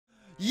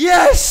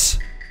Yes!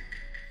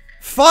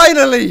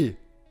 Finally!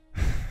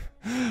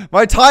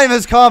 My time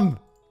has come.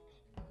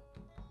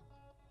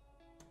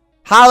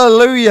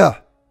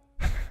 Hallelujah.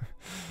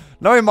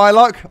 Knowing my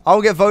luck,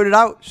 I'll get voted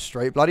out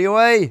straight bloody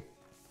away.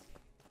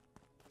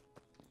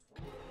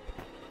 There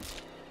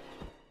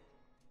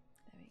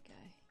we go.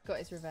 Got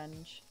his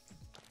revenge.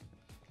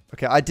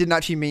 Okay, I didn't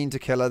actually mean to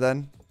kill her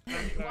then.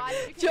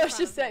 Josh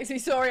is sexy.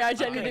 Sorry, I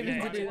genuinely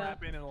didn't mean to do that.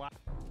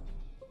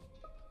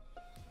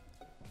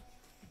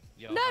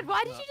 Nerd,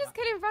 why did you just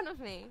kill in front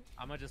of me?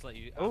 I'm gonna just let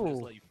you. I'm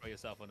just let you throw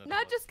yourself under.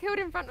 Nerd just killed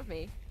in front of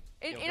me.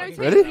 In O2,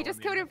 really? he just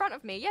killed in front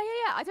of me. Yeah.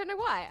 I don't know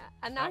why.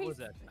 And now he's.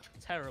 That was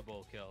a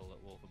terrible kill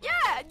at Wolf.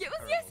 Yeah, it was.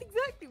 Terrible. Yes,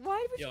 exactly.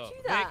 Why would you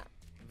do that?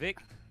 Vic.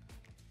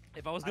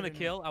 If I was gonna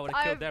kill, I would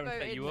have killed there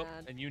and set you up,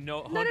 and you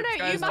know. No, you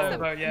must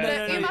have. You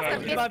must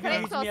have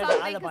misclicked or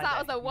something because that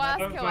was the worst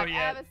kill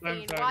I've ever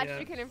seen. Why did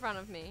you kill in front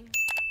of me?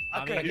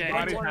 Okay, it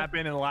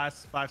happened in the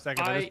last 5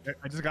 seconds. I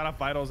just got off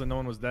vitals and no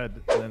one was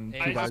dead. And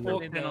then I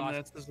walked in on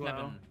this as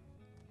well.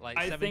 Like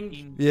I 17,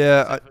 think.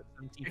 Yeah.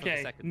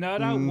 Okay,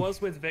 Nerdout was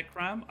with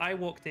Vikram. I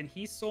walked in.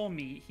 He saw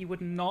me. He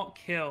would not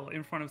kill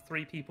in front of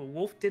 3 people.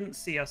 Wolf didn't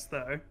see us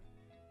though.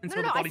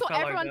 No, I saw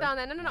everyone down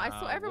there. No, I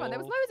saw everyone. There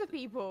was loads of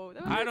people.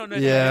 I don't know.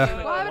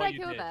 Yeah. Why would I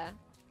kill there?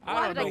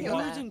 Why would I kill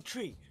there?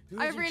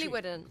 I really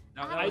wouldn't.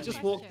 I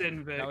just walked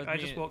in, Vic. I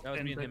just walked in. That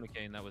was me and him,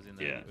 McCain. That was in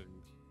there.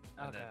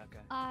 Okay.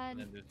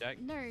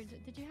 Nerd,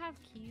 did you have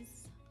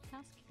keys?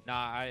 Task? Nah,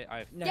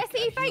 I. Yes,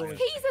 he faked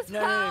keys as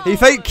well. He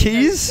faked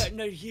keys?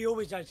 No, he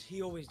always does.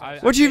 He always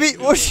does. What do you mean?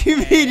 What do you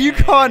mean? You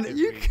can't.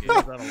 You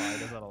can't.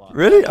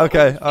 Really?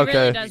 Okay. He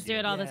really does do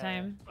it all the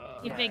time.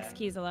 He fakes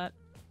keys a lot.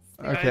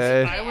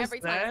 Okay.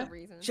 Every time.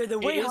 So the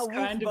way how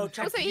Wolf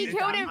also, he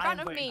killed in front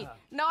of me.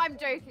 No, I'm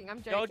joking.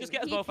 Yo, just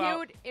get us he both out.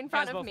 killed in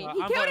front of me.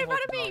 He killed in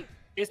front of me.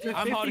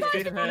 I'm hard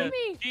in front of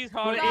me. She's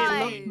hard.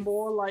 It looked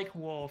more like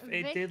Wolf.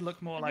 It did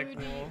look more like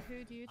Wolf.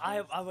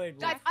 I would.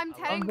 Guys, I'm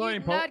telling you,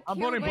 Nerd I'm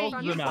killed voting me. both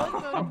of them out.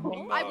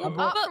 I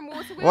walked up from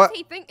water wheels. What?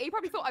 He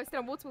probably thought I was still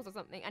on water wheels or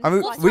something. And I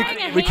mean,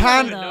 we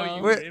can't.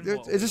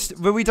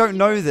 But we don't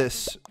know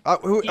this.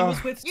 You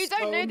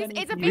don't know this.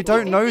 It's a we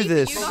don't know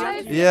this.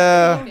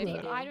 Yeah.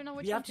 I don't know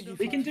what you have to do.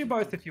 We can do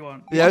both if you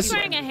want. Yes.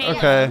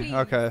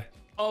 Okay.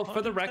 Oh,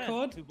 for the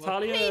record,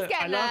 Talia,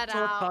 I last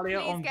saw Talia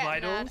on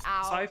Vitals.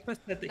 Cypher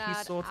said that he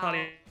saw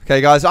Talia. Okay,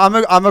 guys, I'm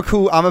gonna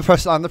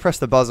press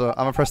the buzzer. I'm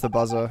gonna press the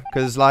buzzer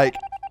because, like,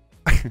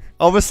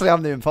 obviously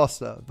I'm the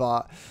imposter,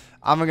 but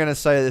I'm gonna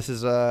say this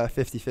is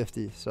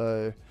 50-50.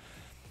 So.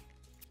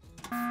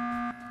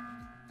 I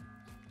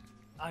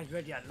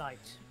ready at light.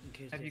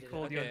 Have you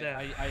called your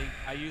death?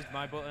 I used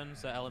my button,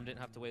 so Ellum didn't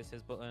have to waste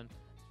his button.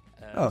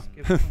 Oh,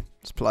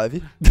 it's polite of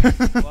you.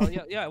 Well,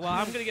 yeah. Well,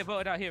 I'm gonna get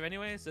voted out here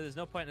anyway, so there's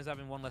no point in us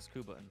having one less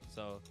crew button.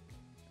 So,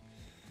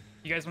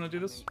 you guys want to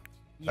do this?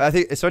 I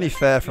think it's only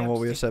fair from what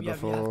we said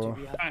before.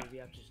 Okay,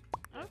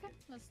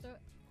 let's do it.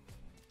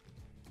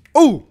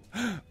 Oh,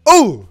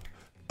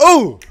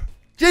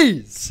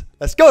 jeez,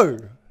 let's go.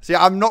 See,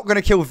 I'm not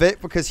gonna kill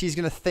Vic because he's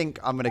gonna think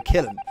I'm gonna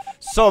kill him.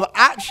 So I'm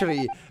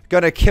actually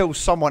gonna kill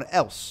someone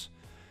else.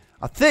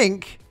 I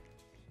think.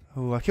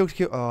 Oh, I killed.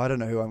 Oh, I don't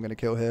know who I'm gonna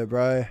kill here,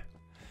 bro.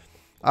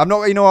 I'm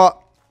not. You know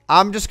what?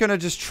 I'm just gonna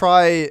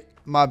try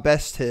my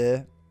best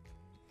here,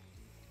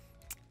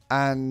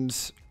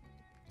 and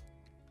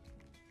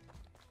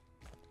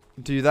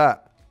do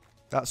that.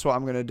 That's what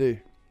I'm gonna do.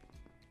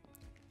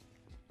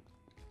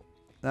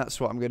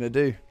 That's what I'm gonna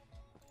do.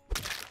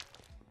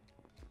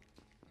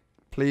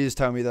 Please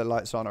tell me that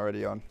lights aren't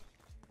already on.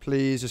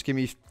 Please just give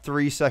me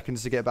 3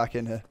 seconds to get back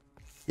in here.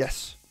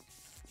 Yes.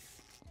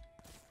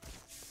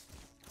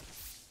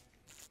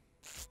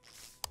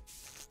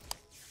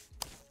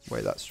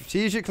 Wait, that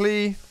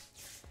strategically.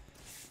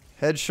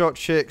 Headshot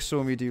chick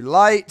saw me do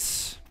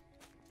lights.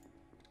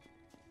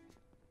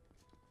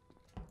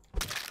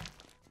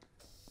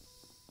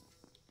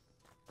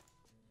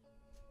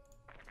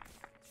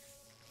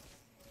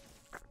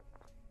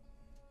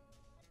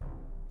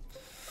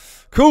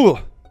 Cool.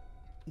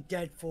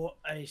 Dead for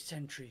a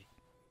century.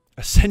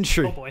 A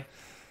century? Oh boy.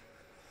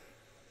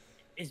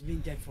 It's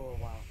been dead for a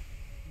while.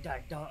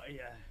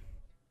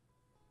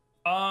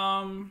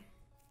 Yeah.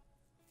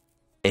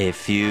 A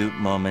few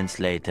moments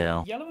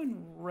later. Yellow and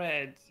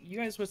red, you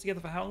guys were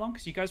together for how long?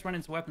 Because you guys ran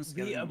into weapons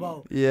together.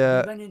 We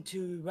ran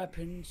into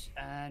weapons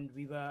and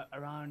we were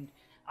around.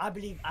 I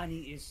believe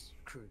Annie is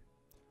crew.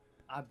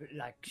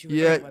 She was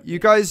you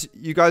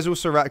guys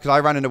also ran because I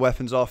ran into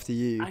weapons after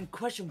you. And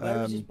question,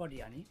 where is his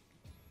body, Annie?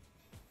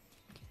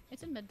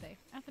 It's in midbay.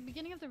 At the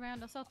beginning of the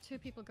round, I saw 2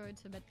 people go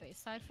into midbay.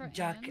 Cypher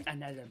Jack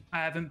and Ellen. I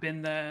haven't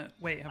been there.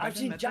 Wait, have I've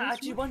seen Jack.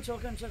 Actually, one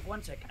sec.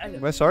 Ellen.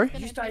 Where? Sorry.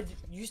 You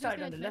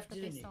started on the left,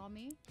 didn't you?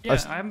 Yeah,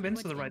 I haven't been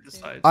to the right this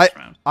side.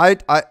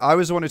 I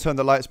was the one who turned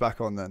the lights back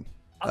on then.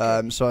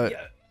 Okay. So.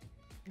 Yeah.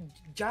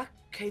 Jack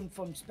came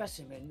from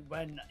Specimen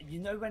when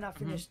I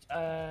finished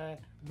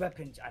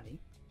weapons, Annie,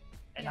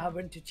 and I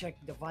went to check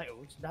the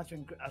vitals. That's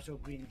when I saw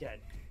Green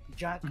dead.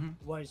 Jack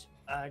was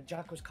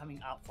coming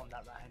out from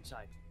that right hand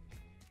side.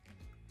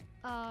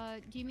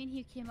 Do you mean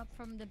he came up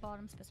from the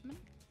bottom Specimen?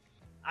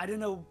 I don't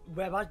know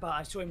whereabouts, but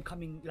I saw him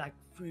coming like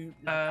through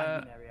like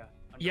admin area.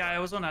 Yeah, I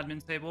was on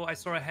admin table. I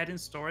saw a head in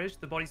storage.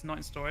 The body's not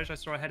in storage. I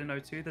saw a head in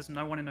O2. There's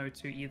no one in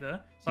O2 either.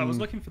 So I was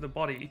looking for the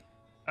body.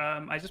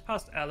 I just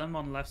passed Ellum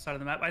on the left side of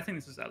the map. I think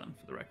this is Ellum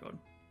for the record.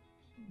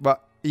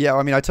 But yeah,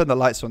 I mean, I turned the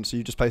lights on, so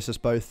you just placed us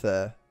both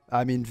there.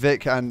 I mean,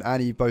 Vic and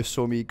Annie both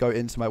saw me go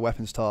into my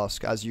weapons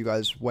task as you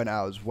guys went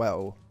out as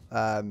well.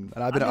 And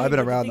I've been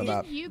around the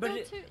map. You go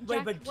to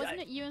Jack,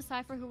 wasn't it you and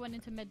Cypher who went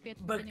into medbay at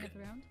the beginning of the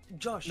round?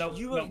 Josh,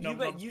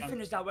 you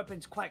finished that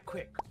weapons quite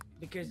quick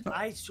because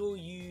I saw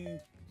you.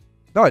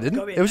 No, I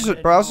didn't. It was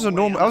just, bro. I was a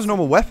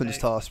normal weapons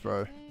task,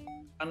 bro.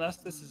 Unless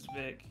this is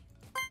Vic.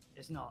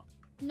 It's not.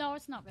 No,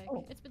 it's not Vic.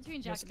 It's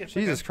between Jack and Vic.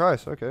 Jesus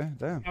Christ. Okay,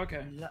 damn.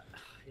 Okay. Yeah.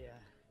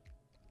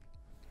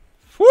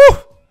 Woo!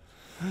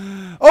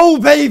 Oh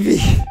baby,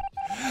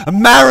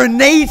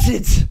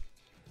 marinated.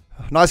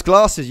 Nice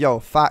glasses, yo.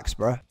 Facts,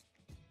 bro.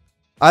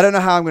 I don't know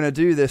how I'm gonna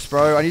do this,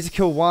 bro. I need to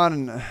kill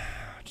one.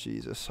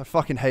 Jesus, I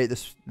fucking hate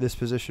this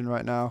position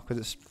right now because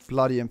it's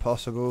bloody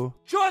impossible.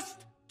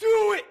 Just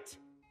do it.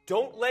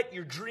 Don't let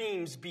your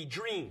dreams be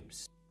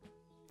dreams.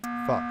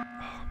 Fuck.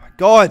 Oh my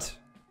god.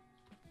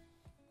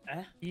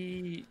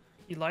 He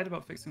lied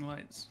about fixing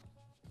lights.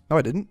 No,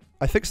 I didn't.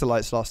 I fixed the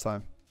lights last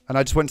time, and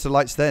I just went to the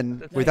lights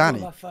then with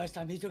Annie. First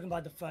time. He's talking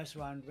about the first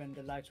round when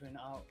the lights went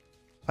out.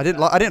 I didn't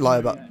lie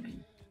about.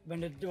 When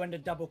the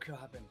double kill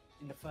happened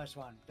in the first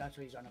one, that's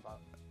what he's on about.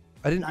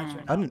 I didn't.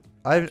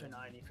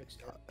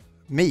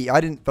 Me, I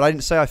didn't. But I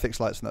didn't say I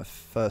fixed lights in that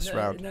first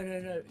round.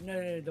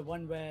 No. The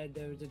one where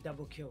there was a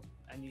double kill,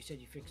 and you said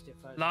you fixed it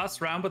first.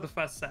 Last round, but the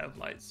first set of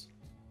lights.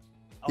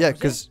 Oh, yeah,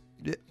 because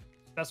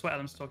that's what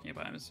Ellum's talking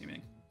about. I'm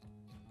assuming.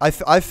 I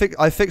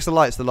fixed the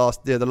lights the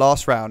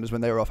last round is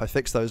when they were off. I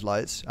fixed those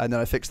lights, and then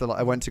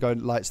I went to go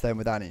lights then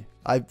with Annie.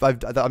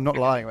 I'm not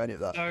lying about any of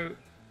that. So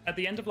at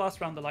the end of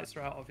last round, the lights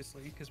are out,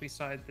 obviously, because we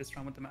started this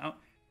round with them out.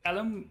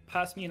 Ellum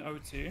passed me in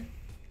O2,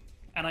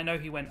 and I know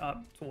he went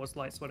up towards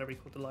lights, whatever he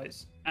called the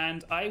lights.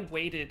 And I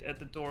waited at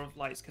the door of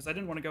lights because I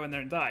didn't want to go in there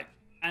and die.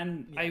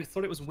 And I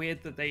thought it was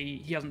weird that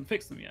he hasn't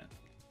fixed them yet.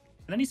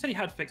 And then he said he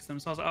had fixed them,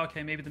 so I was like, oh,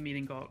 okay, maybe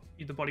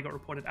the body got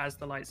reported as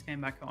the lights came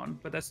back on,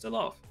 but they're still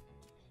off.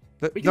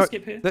 We can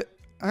skip here.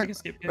 We can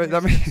skip here.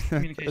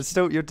 It's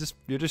still you're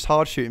just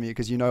hard shooting me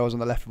because you know I was on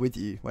the left with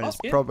you when it's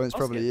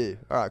probably you.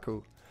 All right,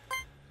 cool.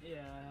 Yeah,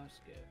 I'll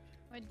skip.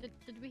 Wait,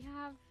 did we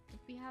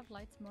have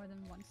lights more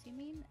than once? You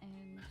mean? And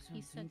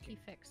he said he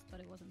fixed, but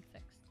it wasn't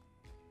fixed.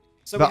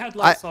 So we had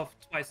lights off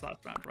twice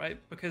last round, right?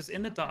 Because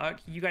in the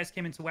dark, you guys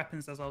came into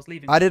weapons as I was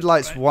leaving. I did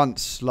lights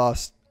once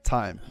last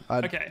time.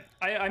 Okay,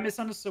 I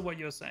misunderstood what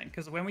you were saying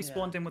because when we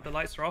spawned in with the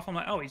lights are off, I'm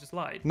like, oh, he just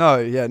lied. No,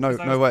 yeah, no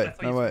way.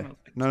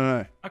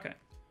 No. Okay,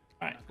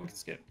 all right, we can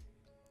skip.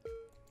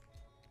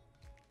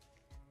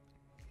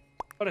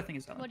 What I think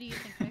is that. What do you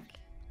think, Vic?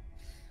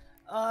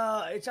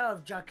 It's out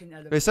of Jack and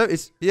Ellum.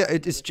 It's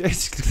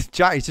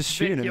Jack. He's just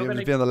shooting him. You're going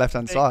to be on the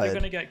left-hand side. You're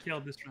going to get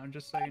killed this round,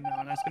 just so you know,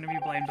 and that's going to be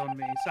blamed on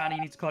me. Sani,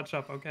 you need to clutch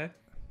up, okay?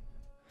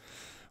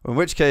 In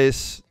which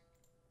case,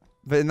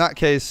 but in that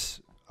case,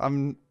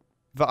 I'm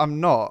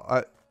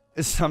not.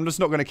 I'm just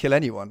not going to kill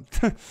anyone.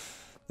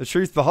 The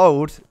truth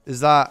behold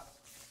is that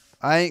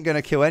I ain't going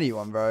to kill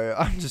anyone, bro.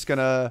 I'm just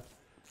gonna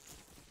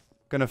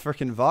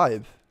freaking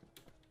vibe.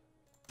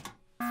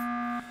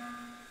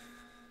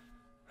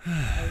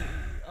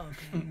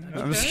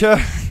 I'm just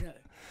gonna...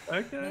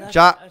 Okay.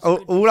 Jack,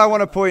 all I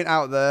want to point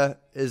out there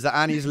is that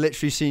Annie's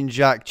literally seen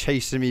Jack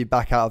chasing me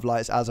back out of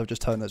lights as I've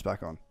just turned those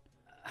back on.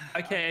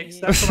 Okay,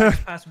 except for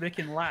like past Vic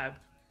in lab.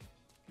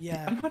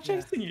 Yeah. I'm not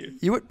chasing you.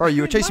 You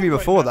were chasing me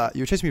before that.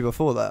 You were chasing me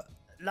before that.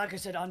 Like I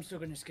said, I'm still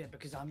gonna skip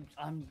because I'm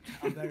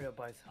very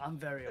both. I'm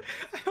very.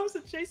 I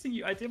wasn't chasing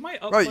you. I did my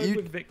upload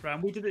with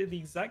Vikram. We did it at the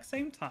exact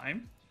same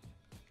time,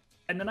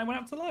 and then I went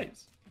up to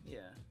lights. Yeah.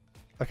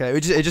 Okay,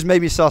 it just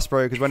made me sus,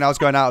 bro. Because when I was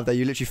going out of there,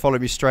 you literally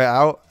followed me straight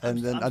out, and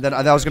then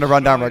I was gonna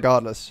run down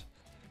regardless.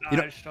 You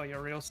know, show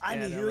you're real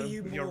scared.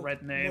 Your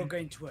red name. More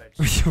going towards.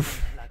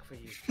 Like for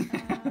you.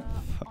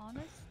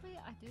 Honestly,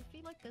 I do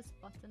feel like this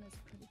button is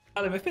pretty.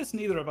 Adam, if it's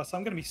neither of us,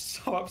 I'm gonna be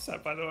so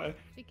upset. By the way.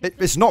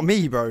 It's not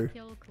me, bro.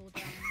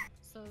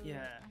 So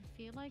yeah. I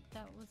feel like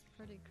that was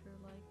pretty cool.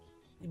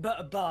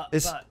 Like.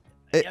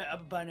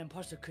 But an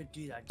imposter could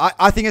do that.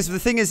 I think the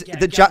thing is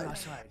that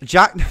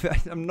Jack.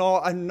 I'm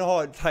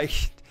not like.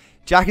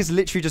 Jack is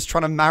literally just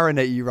trying to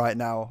marinate you right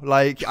now.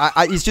 Like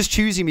he's just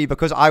choosing me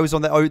because I was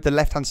on the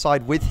left-hand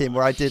side with him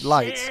where I did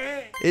lights.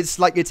 It's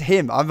like it's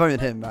him. I'm voting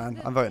him, man.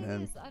 I'm voting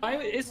him.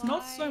 It's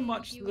not so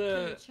much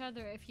the.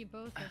 If you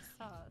both are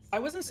sus. I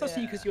wasn't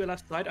sussing you because you were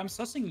left side. I'm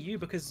sussing you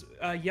because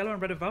yellow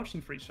and red are vouching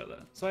for each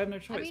other. So I have no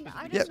choice. I mean,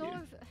 I don't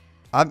know if...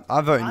 I'm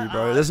voting you,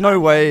 bro. There's no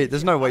way.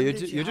 There's no way.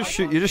 You're just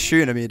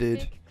shooting at me,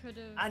 dude.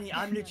 Annie,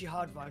 I'm literally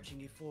hard vouching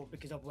you for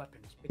because of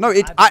weapons. No,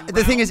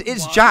 the thing is,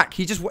 it's Jack.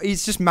 He's just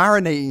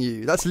marinating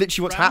you. That's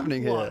literally what's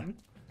happening here.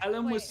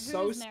 Ellen was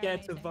so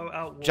scared to vote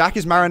out. Jack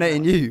is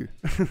marinating you.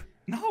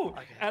 No,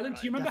 Ellen. Do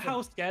you remember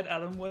how scared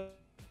Ellen was?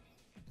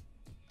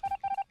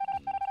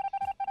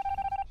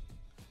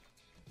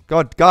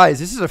 God, guys,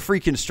 this is a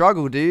freaking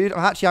struggle, dude. I'm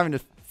actually having to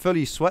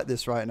fully sweat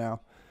this right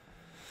now.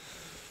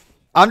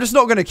 I'm just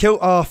not going to kill.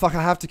 Oh, fuck.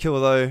 I have to kill,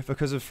 though,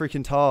 because of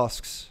freaking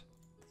tasks.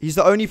 He's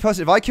the only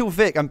person. If I kill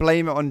Vic and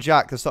blame it on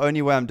Jack, that's the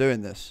only way I'm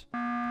doing this.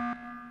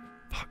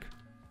 Fuck.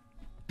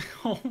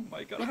 Oh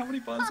my god, how many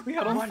buns we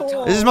had on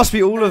 4? This must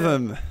be all of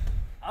them.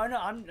 Oh no,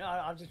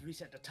 I'll just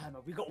reset the timer.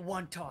 We got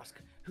one task.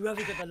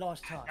 Whoever got the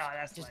last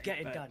task, just get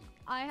it done.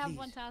 I have Please.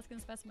 one task in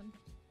specimen.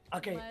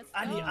 Okay,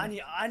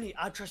 Annie,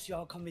 I trust you.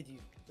 I'll come with you.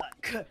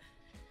 Like,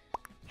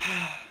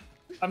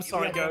 I'm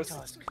sorry,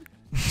 Ghost.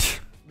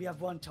 We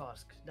have one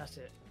task. That's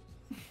it.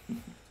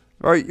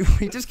 Right,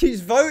 he just keeps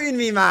voting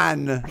me,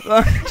 man.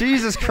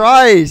 Jesus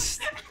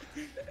Christ.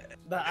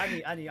 But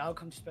Annie, I'll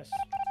come to specimen.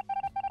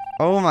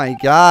 Oh my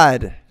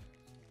god.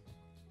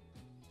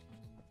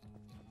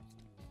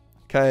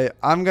 Okay,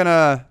 I'm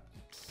gonna...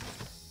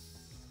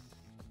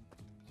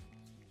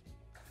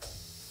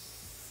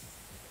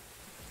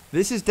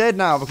 This is dead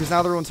now because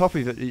now they're on top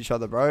of each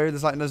other, bro.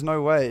 There's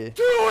no way.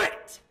 Do it!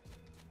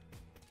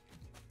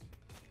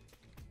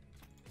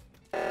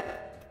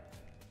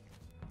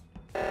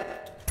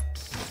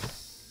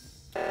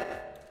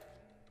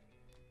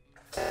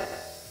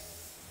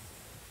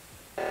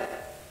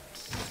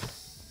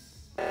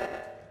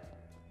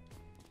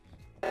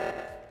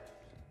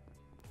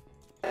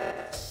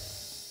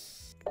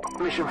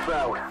 Mission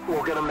failed.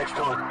 We'll get them next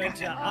time.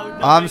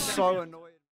 I'm so annoyed.